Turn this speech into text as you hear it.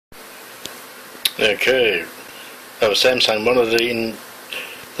Okay, I have a Samsung monitor in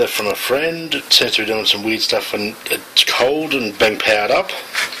that from a friend. It seems to be doing some weird stuff when it's cold and being powered up.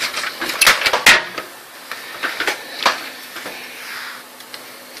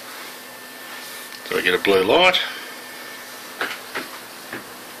 So we get a blue light.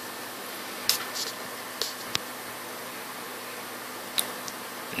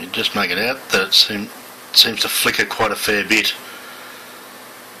 You just make it out that it seems to flicker quite a fair bit.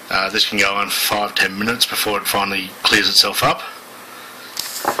 This can go on for 5-10 minutes before it finally clears itself up.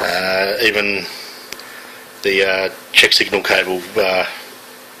 Even the check signal cable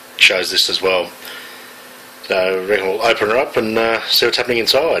shows this as well. So I reckon we'll open her up and see what's happening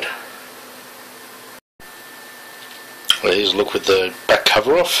inside. Well, here's a look with the back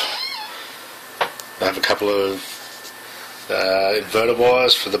cover off. I have a couple of inverter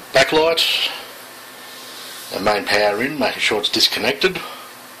wires for the backlight. The main power in, making sure it's disconnected.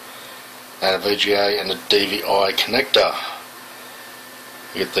 And a VGA and a DVI connector.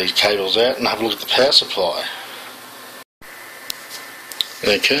 Get these cables out and have a look at the power supply.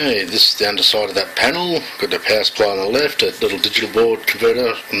 Okay, this is the underside of that panel. Got the power supply on the left, a little digital board converter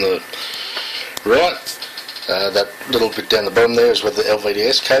on the right. That little bit down the bottom there is where the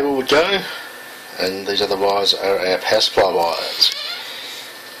LVDS cable would go, and these other wires are our power supply wires.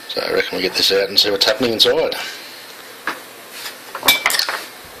 So I reckon we get this out and see what's happening inside.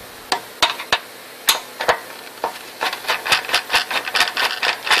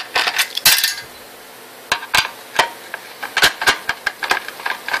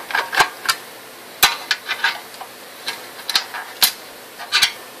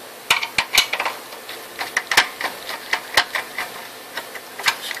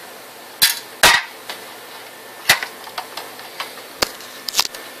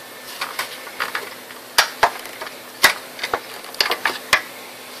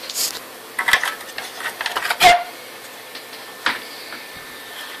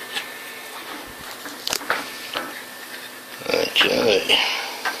 Okay.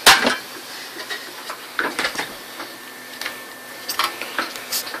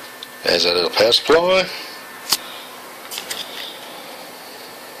 There's our little power supply.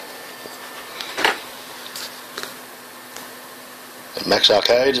 Max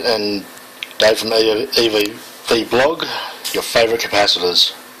Arcade and Dave from EV Blog, your favourite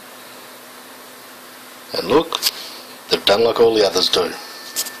capacitors. And look, they've done like all the others do.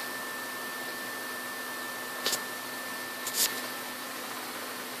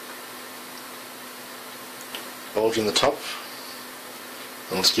 Bulge in the top,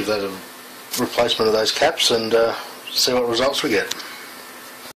 and let's give that a replacement of those caps and see what results we get.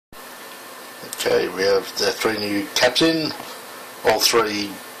 Okay, we have the 3 new caps in. All 3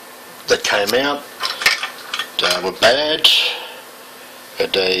 that came out were bad.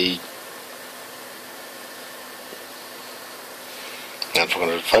 Had a, now it's not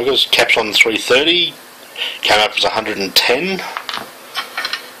going to focus, caps on 330 came up as 110.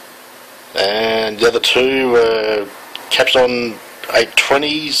 And the other 2 were caps on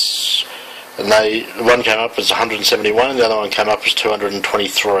 820s, and one came up as 171 and the other one came up as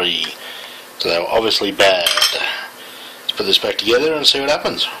 223. So they were obviously bad. Let's put this back together and see what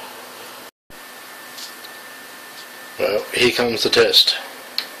happens. Well, here comes the test.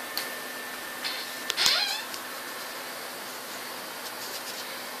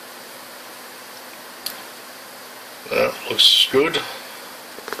 Well, looks good.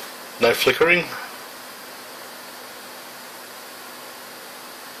 No flickering.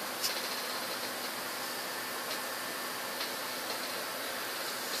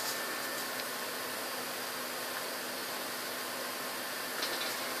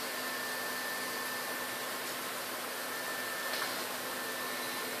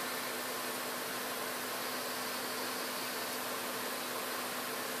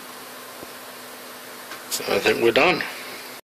 I think we're done.